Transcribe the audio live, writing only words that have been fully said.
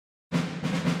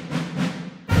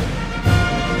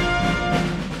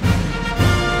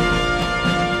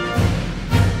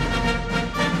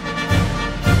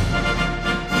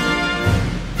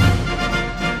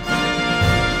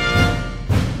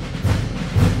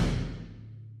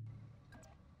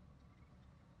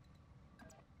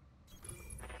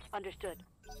Understood.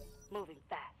 Moving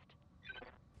fast.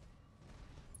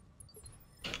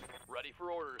 Ready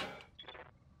for orders.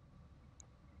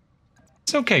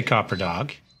 It's okay, Copper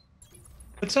Dog.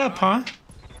 What's up, huh?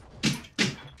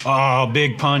 Oh,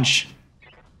 big punch.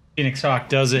 Phoenix Hawk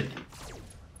does it.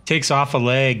 Takes off a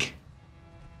leg.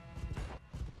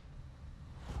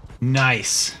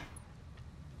 Nice.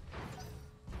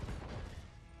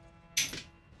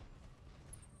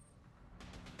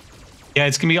 Yeah,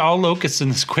 it's gonna be all locusts in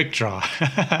this quick draw.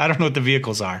 I don't know what the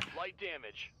vehicles are. Light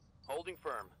damage. Holding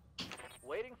firm.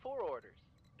 Waiting for orders.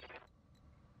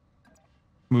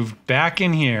 Move back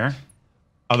in here.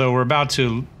 Although we're about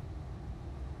to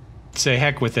say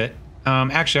heck with it.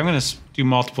 Actually, I'm gonna do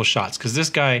multiple shots because this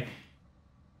guy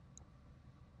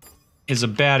is a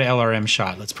bad LRM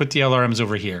shot. Let's put the LRMs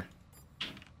over here.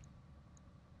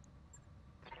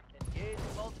 Engage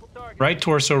multiple targets. Right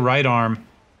torso, right arm.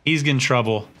 He's getting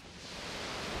trouble.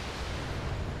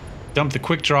 Dump the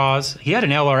quick draws. He had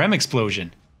an LRM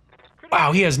explosion.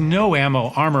 Wow, he has no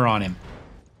armor on him.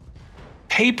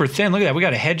 Paper thin. Look at that. We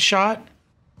got a headshot.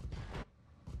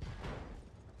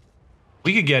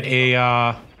 We could get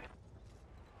a...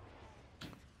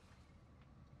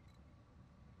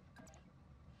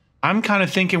 I'm kind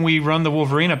of thinking we run the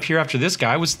Wolverine up here after this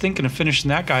guy. I was thinking of finishing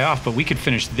that guy off, but we could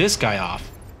finish this guy off.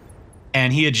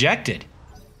 And he ejected.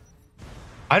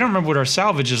 I don't remember what our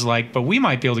salvage is like, but we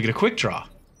might be able to get a quick draw.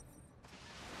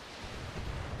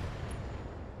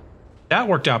 That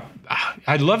worked out.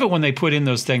 I love it when they put in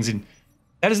those things. And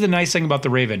that is the nice thing about the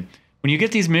Raven. When you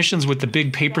get these missions with the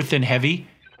big paper-thin heavy,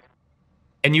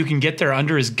 and you can get there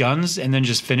under his guns and then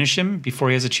just finish him before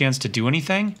he has a chance to do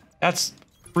anything, that's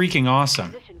freaking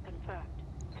awesome. Position confirmed.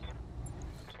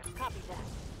 Copy that.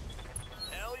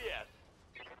 Hell yes.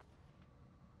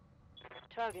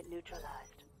 Target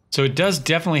neutralized. So it does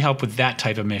definitely help with that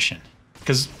type of mission.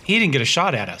 Because he didn't get a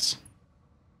shot at us.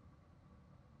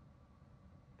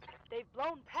 They've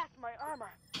blown past my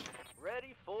armor.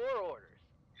 Ready for orders.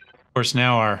 Of course,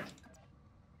 now our...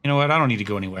 You know what? I don't need to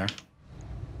go anywhere.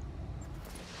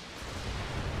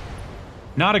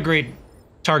 Not a great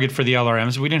target for the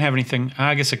LRMs. We didn't have anything...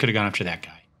 I guess I could have gone after that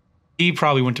guy. He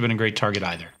probably wouldn't have been a great target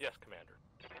either. Yes, Commander.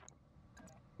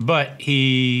 But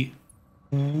he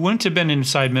wouldn't have been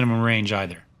inside minimum range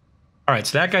either. All right,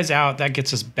 so that guy's out. That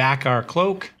gets us back our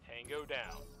cloak. Tango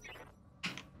down.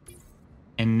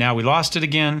 And now we lost it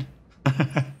again.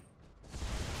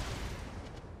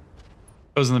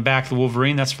 Goes in the back of the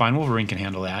Wolverine. That's fine. Wolverine can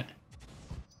handle that.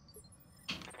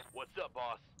 What's up,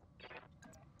 boss?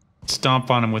 Stomp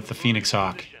on him with the Phoenix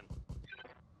Hawk. Position.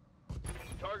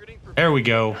 Targeting for There we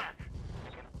go.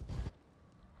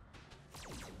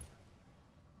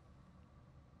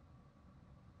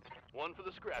 one for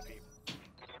the scrap heap.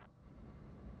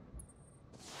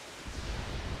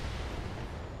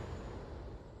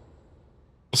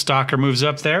 Stalker moves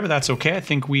up there, but that's okay. I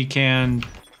think we can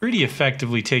pretty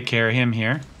effectively take care of him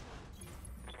here.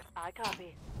 I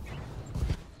copy.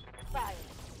 Fire.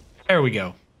 There we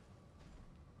go.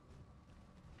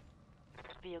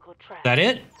 Vehicle track. Is that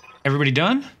it? Everybody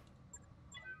done?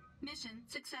 Mission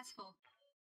successful.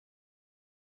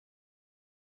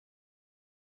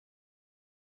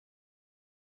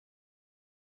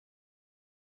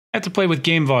 I have to play with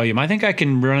game volume. I think I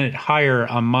can run it higher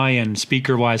on my end,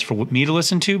 speaker-wise, for me to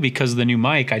listen to, because the new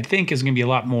mic, I think, is going to be a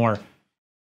lot more...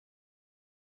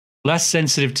 less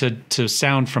sensitive to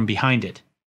sound from behind it.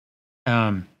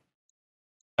 I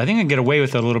think I can get away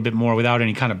with it a little bit more without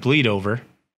any kind of bleed over,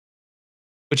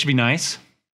 which would be nice,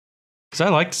 because I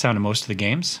like the sound of most of the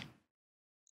games.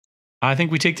 I think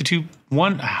we take the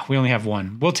one. We only have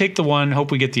one. We'll take the one,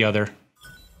 hope we get the other.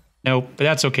 Nope, but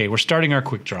that's okay. We're starting our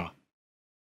quick draw.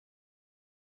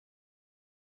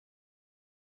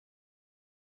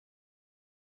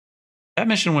 That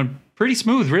mission went pretty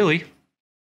smooth, really.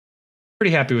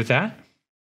 Pretty happy with that.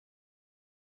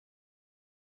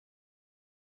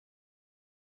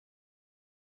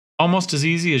 Almost as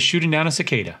easy as shooting down a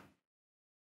cicada.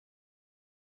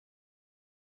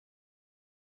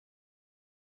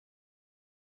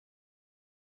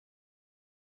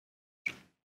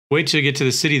 Wait till you get to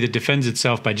the city that defends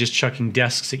itself by just chucking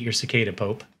desks at your cicada,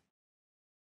 Pope.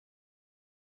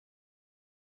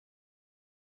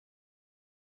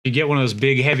 You get one of those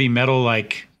big, heavy metal,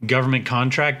 like, government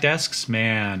contract desks,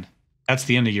 man, that's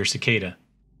the end of your cicada.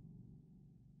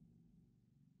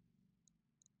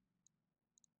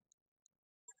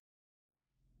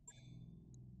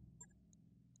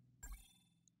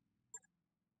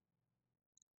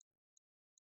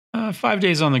 Uh, 5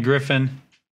 days on the Griffin.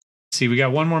 Let's see, we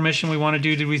got one more mission we want to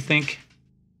do, did we think?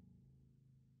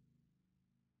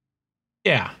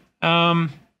 Yeah.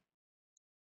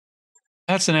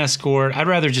 That's an escort. I'd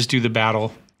rather just do the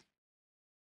battle.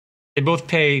 They both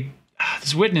pay.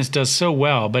 This witness does so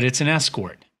well, but it's an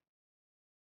escort.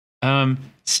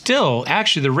 Still,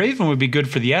 actually, the Raven would be good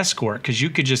for the escort because you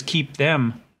could just keep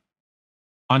them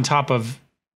on top of.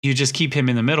 You just keep him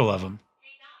in the middle of them.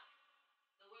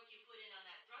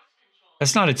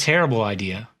 That's not a terrible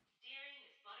idea.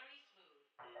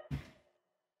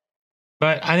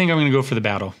 But I think I'm going to go for the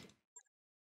battle.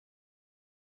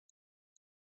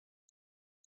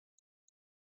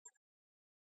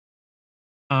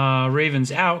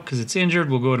 Raven's out because it's injured.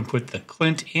 We'll go ahead and put the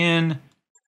Clint in.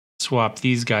 Swap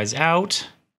these guys out.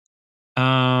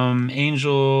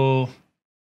 Angel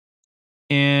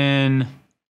in.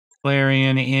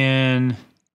 Larian in.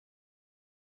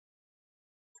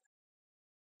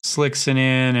 Slickson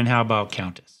in. And how about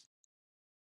Countess?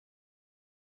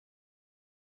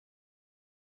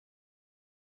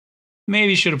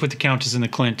 Maybe should have put the Countess in the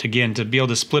Clint again to be able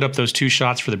to split up those two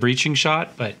shots for the breaching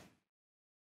shot, but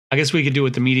I guess we could do it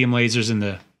with the medium lasers and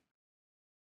the...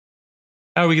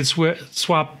 Oh, we could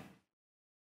swap...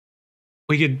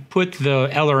 We could put the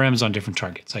LRMs on different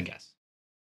targets, I guess.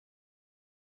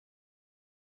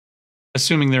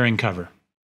 Assuming they're in cover.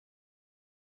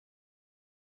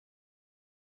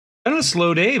 Kind of a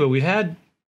slow day, but we've had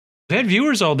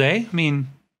viewers all day. I mean,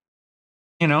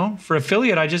 you know, for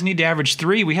affiliate, I just need to average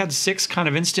 3. We had 6 kind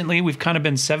of instantly. We've kind of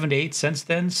been 7 to 8 since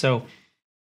then, so...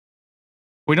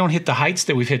 We don't hit the heights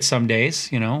that we've hit some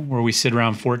days, you know, where we sit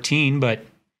around 14, but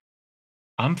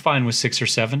I'm fine with 6 or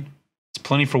 7. It's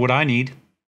plenty for what I need.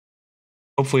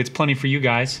 Hopefully it's plenty for you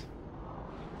guys.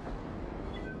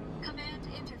 Command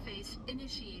interface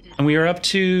initiated. And we are up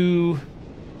to...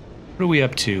 What are we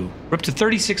up to? We're up to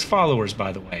 36 followers,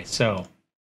 by the way. So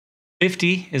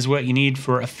 50 is what you need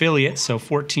for affiliate, so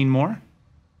 14 more.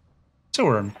 So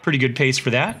we're in pretty good pace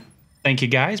for that. Thank you,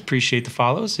 guys. Appreciate the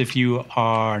follows. If you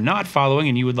are not following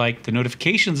and you would like the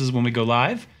notifications as when we go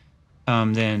live,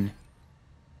 then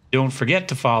don't forget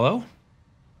to follow.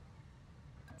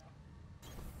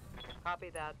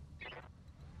 Copy that.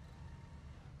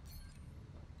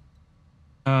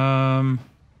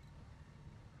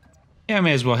 Yeah, I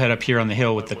may as well head up here on the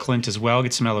hill with the Clint as well,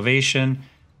 get some elevation.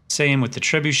 Same with the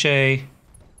Trebuchet,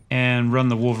 and run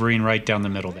the Wolverine right down the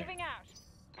middle there. Moving out.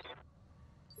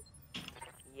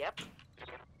 Yep.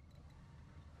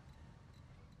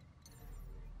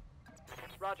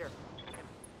 Roger.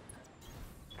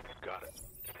 Got it.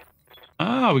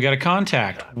 Oh, we got a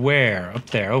contact. Where? Up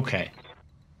there. Okay.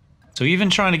 So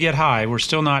even trying to get high, we're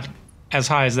still not as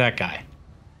high as that guy.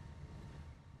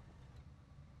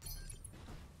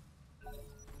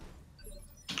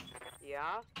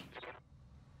 Yeah.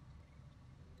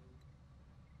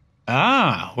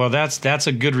 Ah, well, that's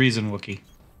a good reason, Wookie.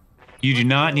 You do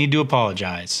not need to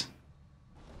apologize.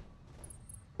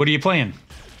 What are you playing?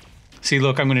 See,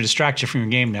 look, I'm going to distract you from your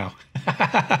game now.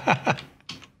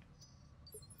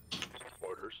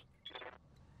 Orders.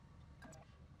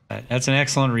 That's an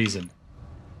excellent reason.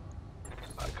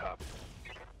 I copy.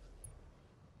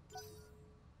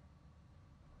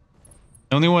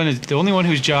 The only one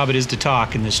whose job it is to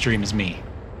talk in this stream is me.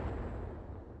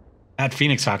 That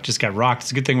Phoenix Hawk just got rocked.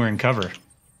 It's a good thing we're in cover.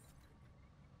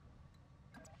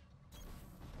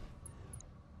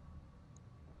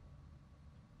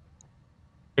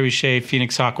 Trebuchet,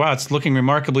 Phoenix Hawk. Wow, it's looking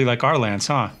remarkably like our lance,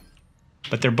 huh?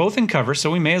 But they're both in cover,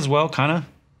 so we may as well kind of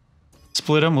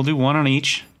split them. We'll do one on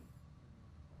each.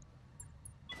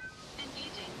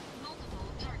 Engaging multiple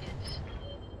targets.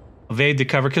 Evade the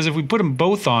cover, because if we put them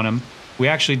both on him, we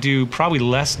actually do probably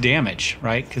less damage,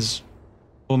 right? Because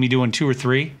we'll be doing 2 or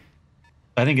 3.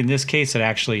 I think in this case, it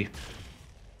actually...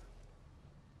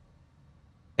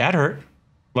 That hurt.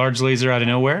 Large laser out of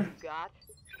nowhere. Got.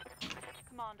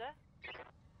 Commander.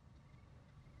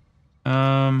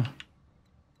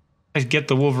 I get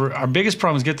the Wolverine. Our biggest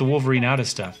problem is get the Wolverine out of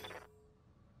stuff.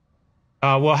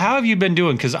 Well, how have you been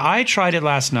doing? Because I tried it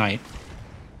last night.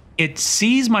 It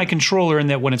sees my controller in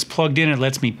that when it's plugged in, it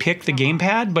lets me pick the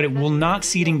gamepad, but it will not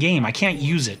see it in game. I can't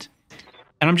use it.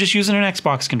 And I'm just using an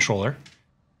Xbox controller,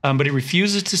 but it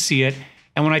refuses to see it.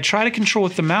 And when I try to control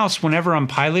with the mouse, whenever I'm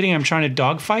piloting, I'm trying to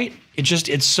dogfight,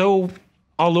 it's so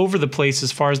all over the place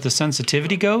as far as the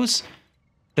sensitivity goes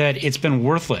that it's been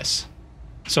worthless.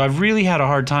 So I've really had a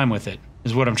hard time with it,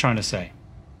 is what I'm trying to say.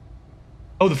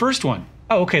 Oh, the first one.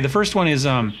 Oh, okay. The first one is,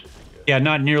 yeah,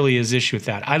 not nearly as issue with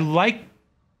that. I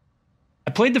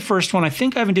played the first one. I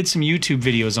think I even did some YouTube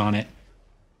videos on it,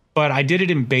 but I did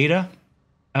it in beta.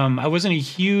 I wasn't a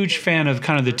huge fan of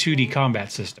kind of the 2D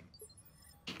combat system.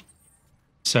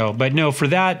 So, but no, for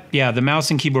that, yeah, the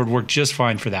mouse and keyboard worked just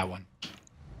fine for that one.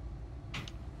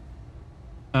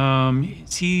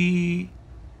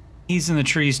 He's in the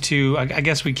trees too. I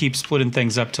guess we keep splitting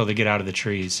things up till they get out of the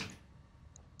trees.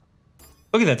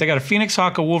 Look at that. They got a Phoenix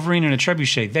Hawk, a Wolverine, and a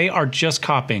Trebuchet. They are just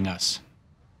copying us.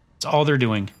 That's all they're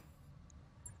doing.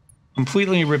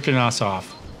 Completely ripping us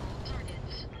off.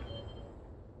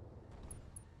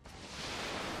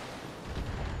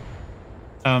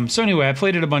 So anyway, I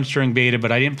played it a bunch during beta,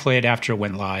 but I didn't play it after it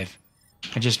went live.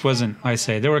 I just wasn't, I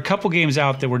say. There were a couple games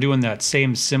out that were doing that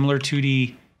same similar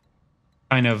 2D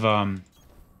kind of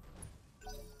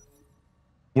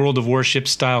World of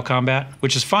Warships style combat,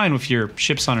 which is fine if your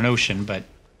ship's on an ocean, but...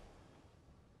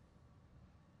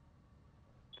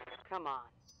 Come on.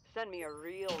 Send me a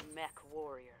real mech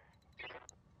warrior.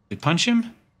 We punch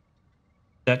him?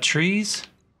 That trees?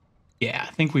 Yeah,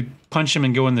 I think we punch him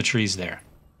and go in the trees there.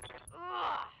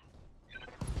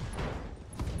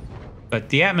 But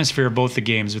the atmosphere of both the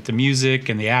games with the music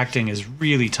and the acting is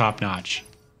really top-notch.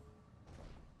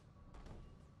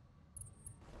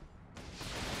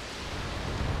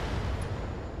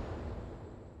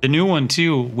 The new one,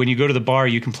 too, when you go to the bar,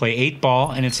 you can play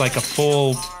 8-ball, and it's like a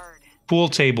full pool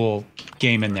table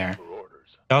game in there.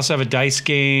 They also have a dice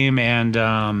game and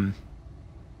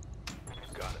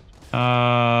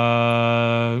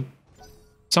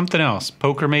something else.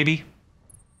 Poker, maybe?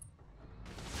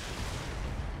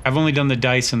 I've only done the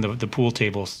dice and the pool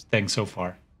tables thing so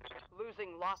far.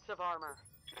 Losing lots of armor.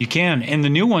 You can. And the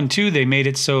new one, too, they made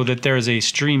it so that there is a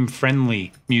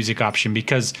stream-friendly music option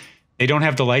because they don't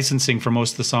have the licensing for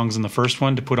most of the songs in the first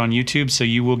one to put on YouTube, so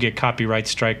you will get copyright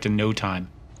striked in no time.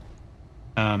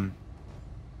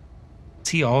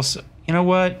 He also... You know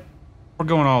what? We're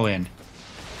going all in.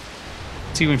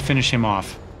 Let's see if we can finish him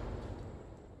off.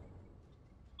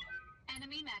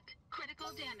 Enemy mech. Critical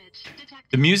damage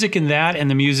detected. The music in that and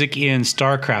the music in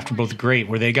StarCraft are both great,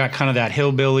 where they got kind of that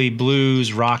hillbilly,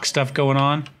 blues, rock stuff going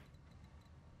on.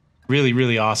 Really,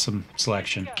 really awesome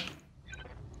selection.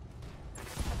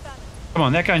 Come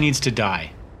on, that guy needs to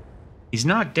die. He's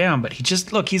knocked down, but he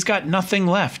just... Look, he's got nothing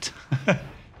left.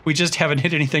 We just haven't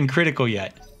hit anything critical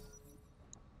yet.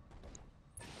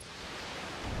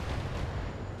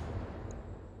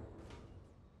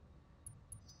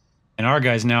 And our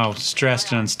guy's now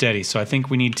stressed and unsteady, so I think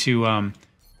we need to...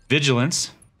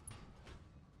 vigilance.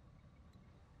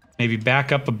 Maybe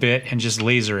back up a bit and just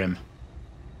laser him.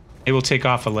 It will take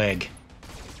off a leg.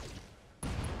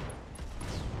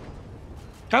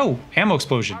 Oh, ammo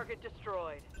explosion. Target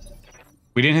destroyed.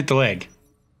 We didn't hit the leg.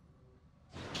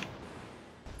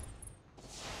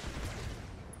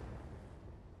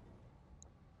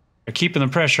 They're keeping the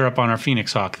pressure up on our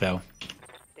Phoenix Hawk, though.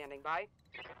 Standing by.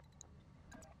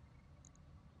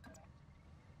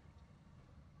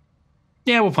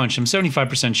 Yeah, we'll punch him.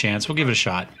 75% chance. We'll give it a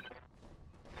shot.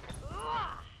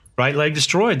 Right leg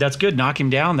destroyed. That's good. Knock him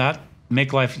down. That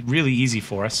make life really easy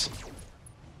for us.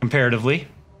 Comparatively.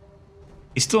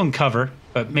 He's still in cover,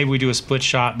 but maybe we do a split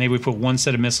shot. Maybe we put one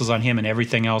set of missiles on him and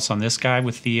everything else on this guy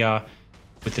with the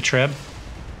Treb.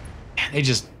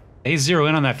 They zero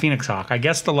in on that Phoenix Hawk. I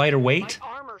guess the lighter weight. My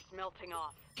armor's melting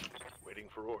off. Waiting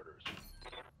for orders.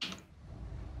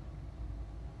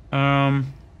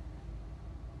 I'm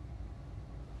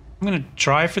gonna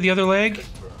try for the other leg.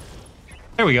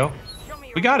 There we go. Show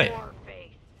me We your got it. war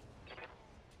face.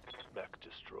 Mech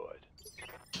destroyed.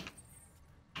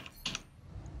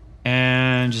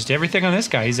 And just everything on this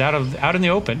guy. He's out in the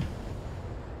open.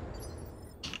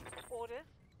 Orders.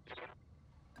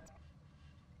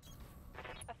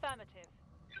 Affirmative.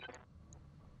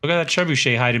 Look at that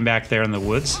trebuchet hiding back there in the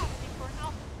woods. Asking for an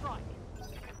alpha strike.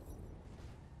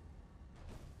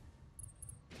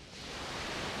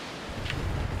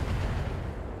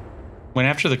 Went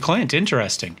after the Clint.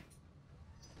 Interesting.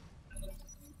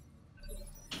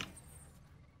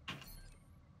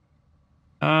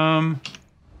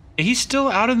 He's still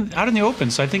out in the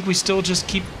open, so I think we still just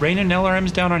keep raining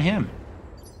LRMs down on him.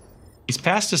 He's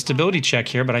passed a stability check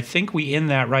here, but I think we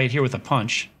end that right here with a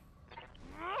punch.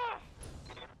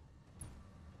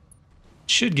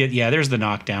 Should get... Yeah, there's the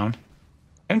knockdown.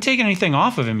 I haven't taken anything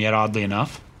off of him yet, oddly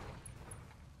enough.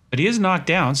 But he is knocked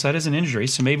down, so that is an injury.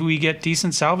 So maybe we get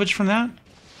decent salvage from that?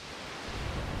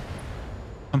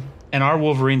 And our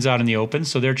Wolverine's out in the open,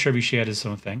 so their trebuchet had his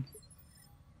own thing.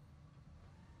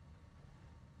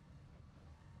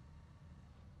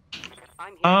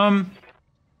 I'm here.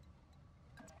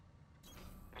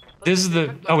 This is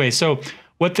the... Okay, so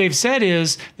what they've said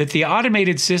is that the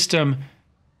automated system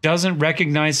doesn't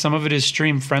recognize some of it as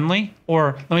stream-friendly.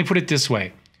 Or, let me put it this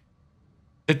way.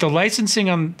 That the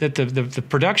licensing on... That the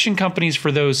production companies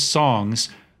for those songs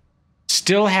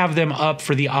still have them up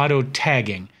for the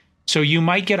auto-tagging. So you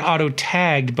might get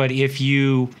auto-tagged, but if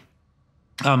you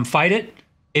fight it,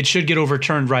 it should get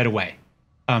overturned right away.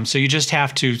 So you just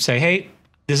have to say, hey,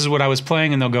 this is what I was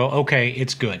playing, and they'll go, okay,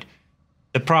 it's good.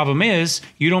 The problem is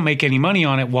you don't make any money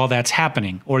on it while that's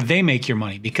happening, or they make your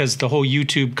money, because the whole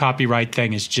YouTube copyright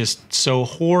thing is just so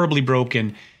horribly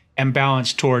broken and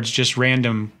balanced towards just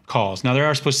random calls. Now, they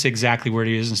are supposed to say exactly where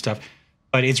it is and stuff,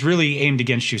 but it's really aimed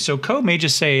against you. So code may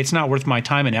just say it's not worth my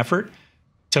time and effort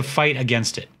to fight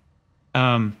against it.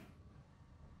 I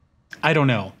don't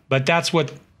know, but that's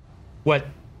what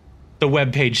the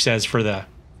web page says for the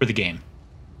game.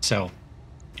 So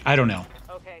I don't know.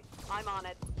 Okay, I'm on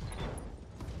it.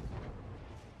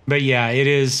 But yeah, it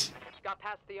is. Got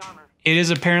past the armor. It is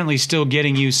apparently still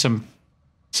getting you some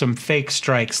fake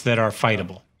strikes that are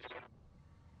fightable.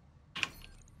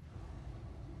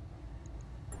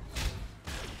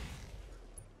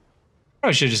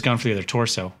 Probably should have just gone for the other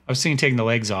torso. I was thinking taking the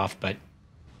legs off, but...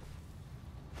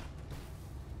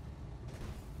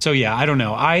 So yeah, I don't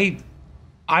know. I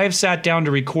have sat down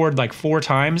to record like 4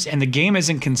 times, and the game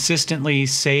isn't consistently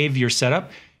save your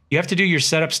setup. You have to do your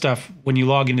setup stuff when you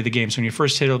log into the game. So when you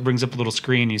first hit it, it brings up a little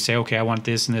screen, and you say, okay, I want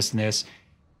this and this and this.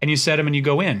 And you set them and you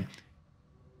go in.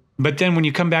 But then when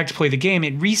you come back to play the game,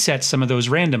 it resets some of those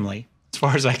randomly, as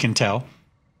far as I can tell.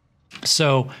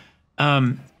 So...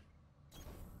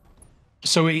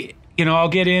 you know, I'll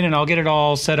get in and I'll get it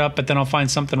all set up, but then I'll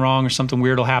find something wrong or something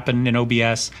weird will happen in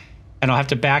OBS, and I'll have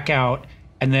to back out,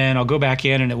 and then I'll go back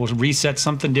in and it will reset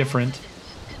something different.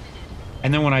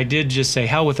 And then when I did just say,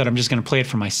 hell with it, I'm just going to play it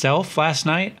for myself last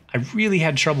night, I really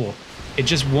had trouble. It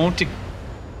just won't,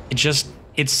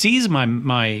 it sees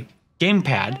my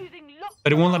gamepad,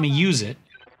 but it won't let me use it.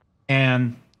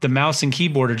 And the mouse and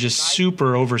keyboard are just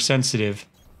super oversensitive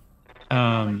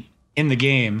in the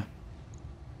game.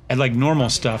 And like normal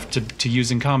stuff to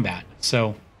use in combat.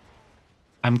 So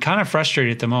I'm kind of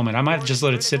frustrated at the moment. I might just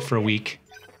let it sit for a week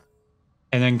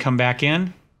and then come back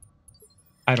in.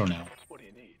 I don't know.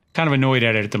 Kind of annoyed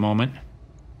at it at the moment.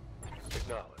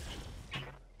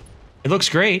 It looks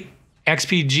great.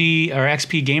 XPG or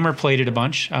XP Gamer played it a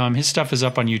bunch. His stuff is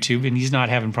up on YouTube and he's not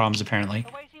having problems apparently.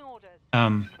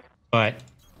 But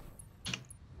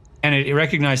and it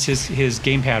recognized his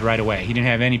gamepad right away. He didn't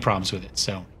have any problems with it.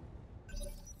 So.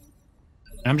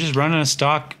 I'm just running a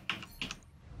stock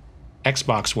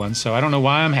Xbox one, so I don't know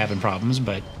why I'm having problems,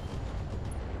 but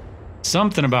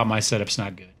something about my setup's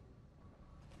not good.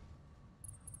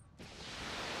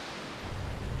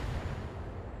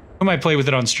 I might play with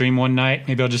it on stream one night.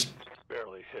 Maybe I'll just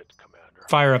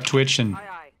fire up Twitch and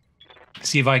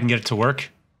see if I can get it to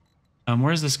work.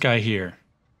 Where's this guy here?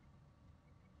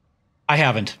 I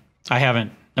haven't.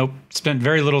 Nope. Spent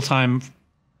very little time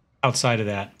outside of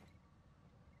that.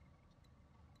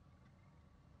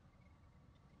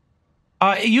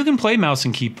 You can play mouse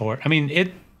and keyboard. I mean,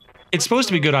 it's supposed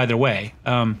to be good either way.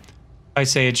 I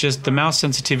say it's just the mouse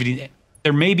sensitivity.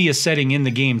 There may be a setting in the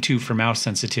game too for mouse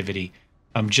sensitivity,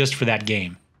 just for that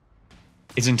game.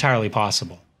 It's entirely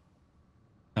possible.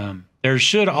 There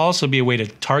should also be a way to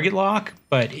target lock,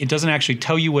 but it doesn't actually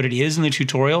tell you what it is in the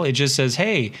tutorial. It just says,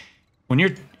 hey, when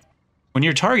you're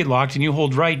target locked and you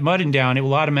hold right button down, it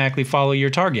will automatically follow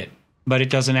your target, but it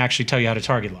doesn't actually tell you how to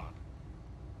target lock.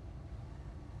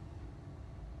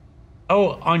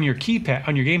 Oh, on your keypad,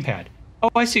 on your gamepad. Oh,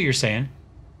 I see what you're saying.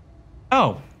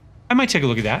 Oh, I might take a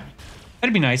look at that.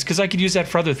 That'd be nice, because I could use that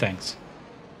for other things.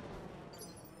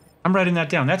 I'm writing that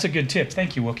down. That's a good tip.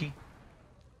 Thank you, Wookie.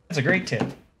 That's a great tip.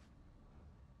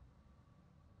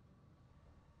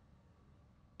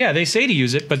 Yeah, they say to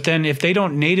use it, but then if they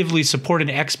don't natively support an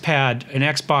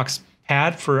Xbox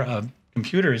pad for a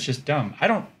computer, it's just dumb. I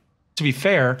don't, to be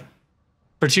fair,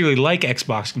 particularly like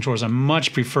Xbox controllers. I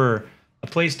much prefer a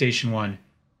PlayStation one,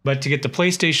 but to get the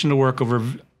PlayStation to work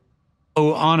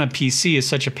on a PC is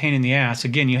such a pain in the ass.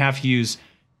 Again, you have to use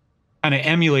kind of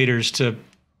emulators to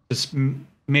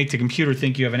make the computer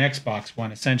think you have an Xbox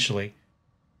one, essentially.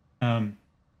 And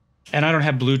I don't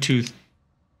have Bluetooth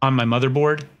on my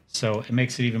motherboard, so it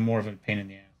makes it even more of a pain in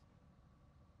the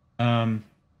ass.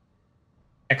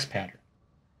 Xpadder.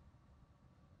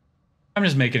 I'm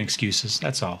just making excuses,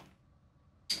 that's all.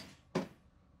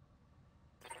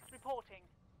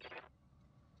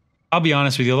 I'll be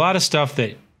honest with you, a lot of stuff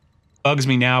that bugs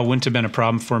me now wouldn't have been a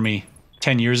problem for me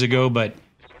 10 years ago, but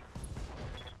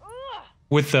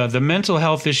with the mental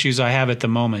health issues I have at the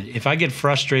moment, if I get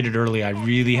frustrated early, I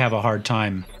really have a hard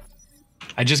time.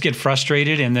 I just get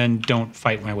frustrated and then don't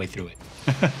fight my way through it.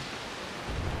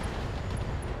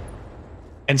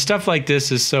 And stuff like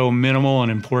this is so minimal in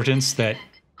importance that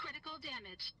Critical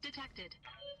damage detected.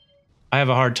 I have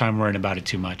a hard time worrying about it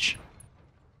too much.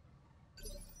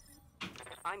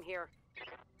 I'm here.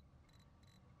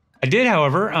 I did,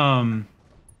 however,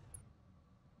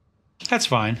 That's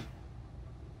fine.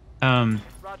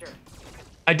 Roger.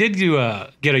 I did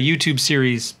get a YouTube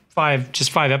series,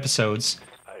 just five episodes,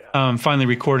 finally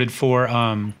recorded for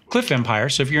Cliff Empire.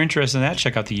 So if you're interested in that,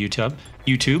 check out the YouTube.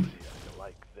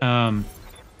 And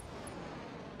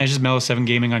just Mellow7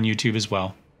 Gaming on YouTube as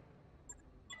well.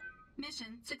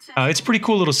 Mission successful. It's a pretty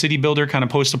cool little city builder, kind of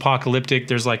post-apocalyptic.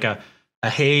 There's like a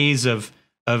haze of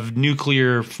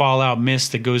nuclear fallout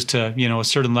mist that goes to, you know, a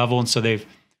certain level, and so they've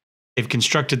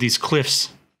constructed these cliffs,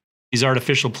 these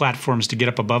artificial platforms to get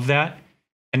up above that,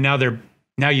 and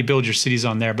now you build your cities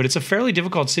on there. But it's a fairly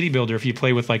difficult city builder if you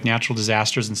play with like natural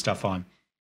disasters and stuff on.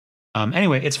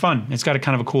 Anyway, it's fun. It's got a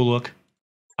kind of a cool look.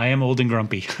 I am old and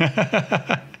grumpy.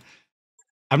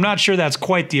 I'm not sure that's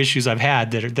quite the issues I've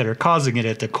had that are causing it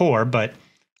at the core, but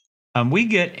we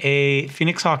get a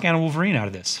Phoenix Hawk and a Wolverine out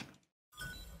of this.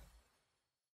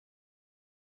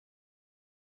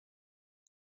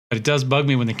 But it does bug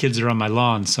me when the kids are on my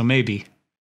lawn, so maybe.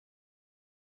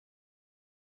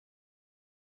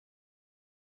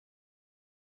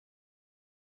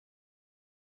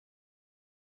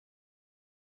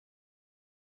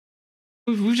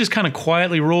 We've just kind of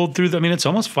quietly rolled through. I mean, it's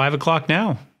almost 5 o'clock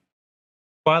now.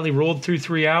 Quietly rolled through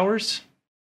 3 hours.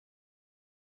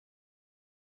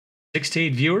 6 to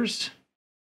 8 viewers.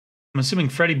 I'm assuming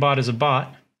Freddy Bot is a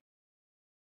bot.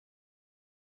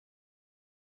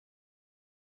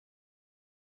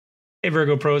 Hey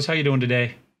Virgo Pros, how you doing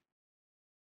today?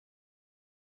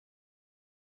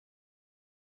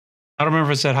 I don't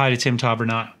remember if I said hi to Tim Tob or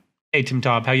not. Hey Tim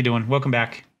Tob, how you doing? Welcome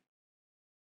back.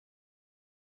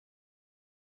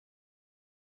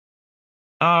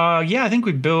 Yeah, I think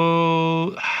we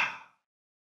built. I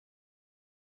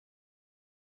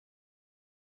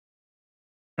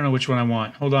don't know which one I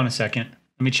want. Hold on a second.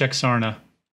 Let me check Sarna.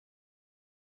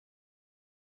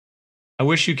 I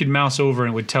wish you could mouse over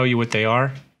and it would tell you what they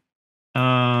are.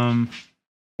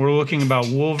 We're looking about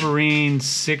Wolverine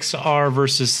 6R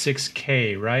versus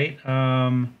 6K, right?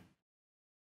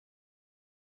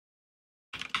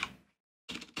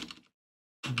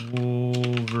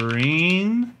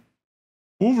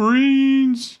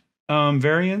 Wolverines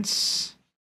variants.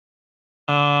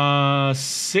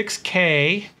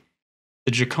 6K,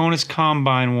 the Draconis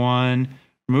Combine one.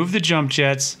 Remove the jump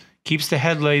jets. Keeps the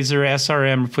head laser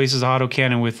SRM. Replaces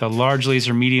autocannon with a large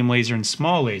laser, medium laser, and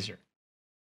small laser.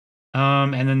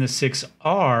 And then the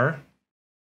 6R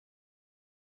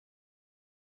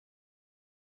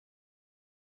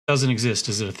doesn't exist.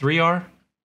 Is it a 3R?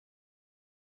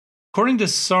 According to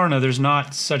Sarna, there's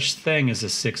not such thing as a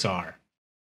 6R.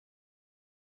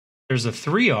 There's a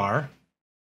 3R.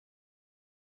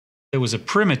 It was a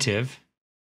primitive.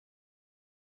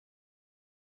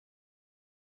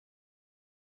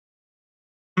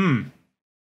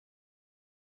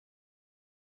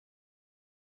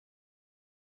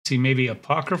 See, maybe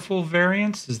apocryphal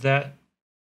variants? Is that?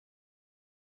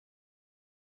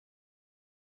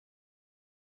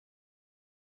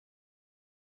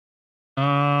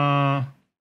 And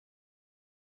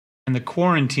the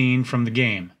quarantine from the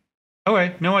game.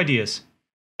 Okay, no ideas.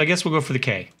 I guess we'll go for the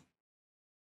K.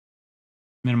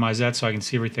 Minimize that so I can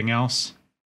see everything else.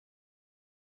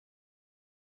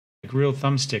 Like real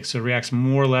thumbstick, so it reacts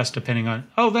more or less depending on.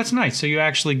 Oh, that's nice. So you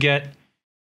actually get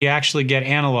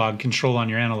analog control on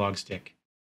your analog stick.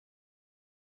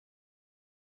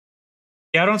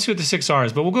 Yeah, I don't see what the 6R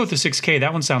is, but we'll go with the 6K.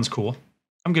 That one sounds cool.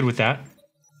 I'm good with that.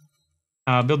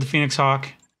 Build the Phoenix Hawk.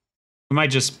 We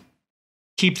might just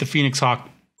keep the Phoenix Hawk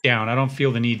down. I don't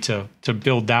feel the need to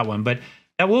build that one, but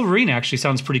that Wolverine actually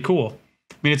sounds pretty cool.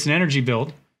 I mean, it's an energy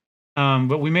build,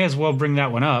 but we may as well bring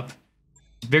that one up.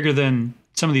 It's bigger than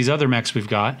some of these other mechs we've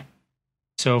got.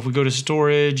 So if we go to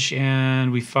storage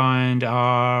and we find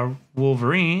our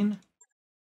Wolverine,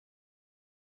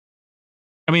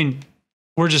 I mean,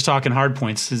 we're just talking hard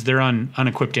points because they're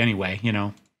unequipped anyway, you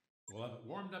know. We'll have it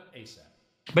warmed up ASAP.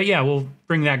 But yeah, we'll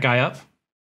bring that guy up.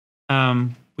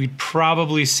 We'd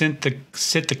probably sit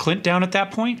the Clint down at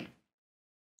that point.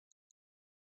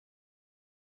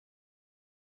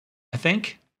 I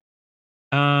think.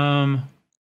 All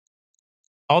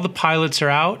the pilots are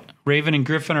out. Raven and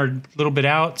Griffin are a little bit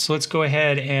out. So let's go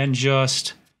ahead and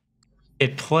just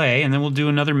hit play, and then we'll do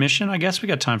another mission. I guess we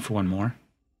got time for one more.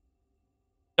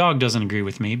 Dog doesn't agree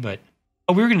with me, but...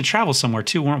 Oh, we were going to travel somewhere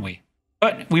too, weren't we?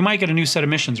 But we might get a new set of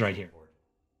missions right here.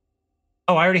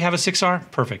 Oh, I already have a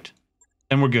 6R? Perfect.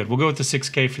 Then we're good. We'll go with the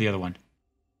 6K for the other one.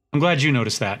 I'm glad you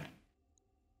noticed that.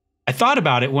 I thought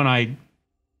about it when I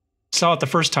saw it the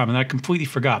first time, and I completely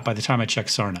forgot by the time I checked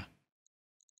Sarna.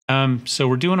 So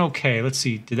we're doing okay. Let's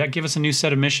see. Did that give us a new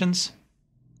set of missions?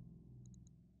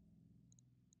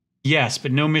 Yes,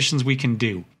 but no missions we can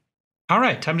do. All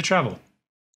right, time to travel.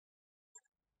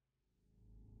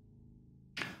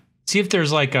 See if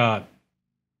there's like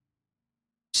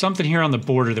something here on the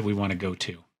border that we want to go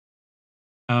to.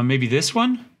 Maybe this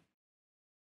one?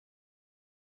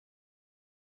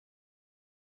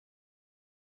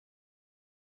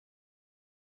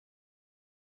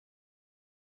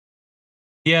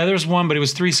 Yeah, there's one, but it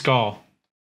was 3 skull.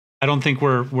 I don't think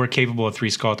we're capable of 3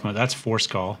 skull at the moment. That's 4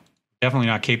 skull. Definitely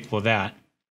not capable of that.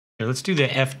 Here, let's do the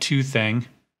F2 thing.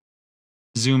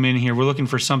 Zoom in here. We're looking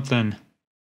for something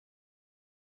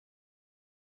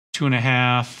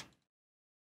 2.5,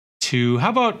 2. How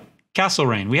about Castle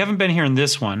Rain? We haven't been here in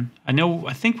this one. I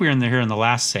think we were here in the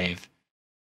last save.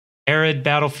 Arid,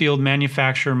 battlefield,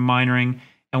 manufacturer, minoring,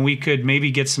 and we could maybe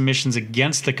get some missions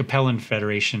against the Capellan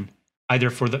Federation,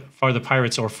 either for the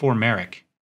pirates or for Merrick.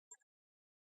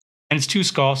 And it's 2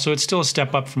 skull, so it's still a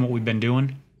step up from what we've been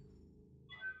doing.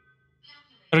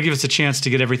 That'll give us a chance to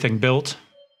get everything built.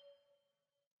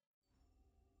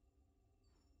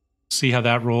 See how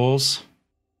that rolls.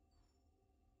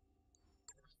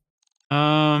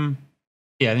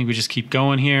 Yeah, I think we just keep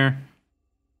going here.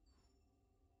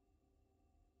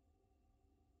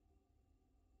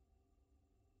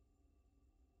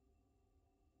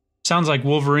 Sounds like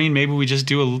Wolverine. Maybe we just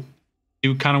do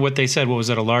kind of what they said. What was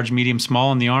it? A large, medium,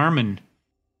 small in the arm, and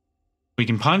we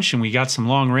can punch, and we got some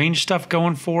long range stuff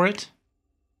going for it.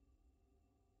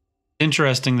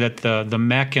 Interesting that the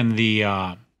mech and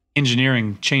the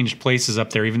engineering changed places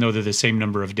up there, even though they're the same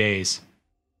number of days.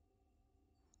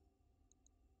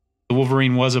 The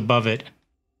Wolverine was above it,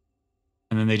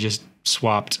 and then they just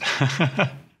swapped.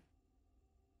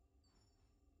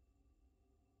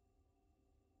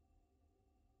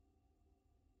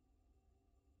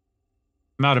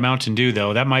 I'm out of Mountain Dew,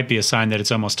 though. That might be a sign that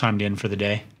it's almost time to end for the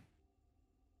day.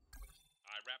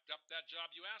 I wrapped up that job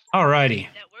you asked. Alrighty.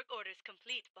 That work order's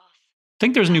complete, boss. I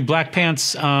think there's a new Black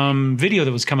Pants video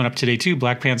that was coming up today, too.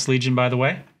 Black Pants Legion, by the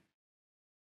way. I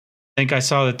think I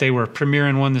saw that they were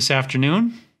premiering one this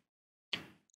afternoon.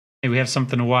 Maybe we have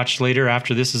something to watch later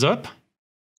after this is up.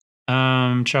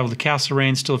 Travel to Castle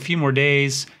Rain, still a few more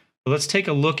days. But let's take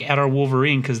a look at our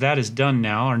Wolverine, because that is done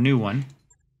now, our new one.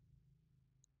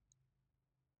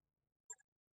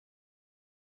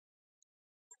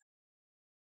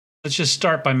 Let's just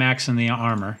start by maxing the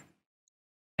armor.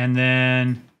 And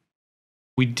then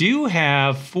we do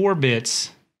have 4 bits.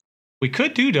 We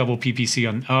could do double PPC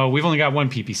on... Oh, we've only got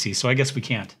 1 PPC, so I guess we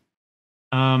can't.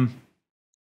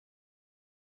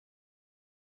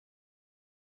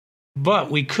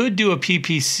 But we could do a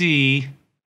PPC,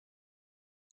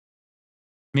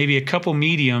 maybe a couple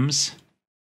mediums,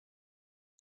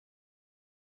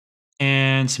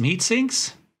 and some heat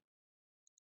sinks.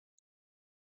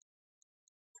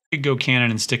 Could go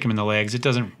cannon and stick them in the legs. It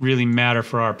doesn't really matter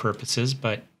for our purposes,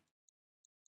 but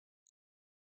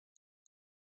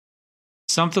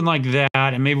something like that,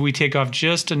 and maybe we take off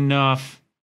just enough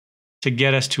to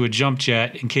get us to a jump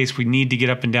jet in case we need to get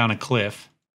up and down a cliff.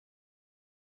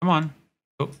 Come on.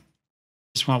 Oh,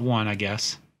 just want 1, I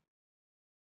guess.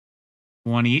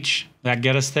 1 each. That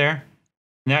get us there.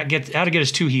 That'll get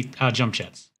us 2 jump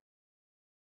jets.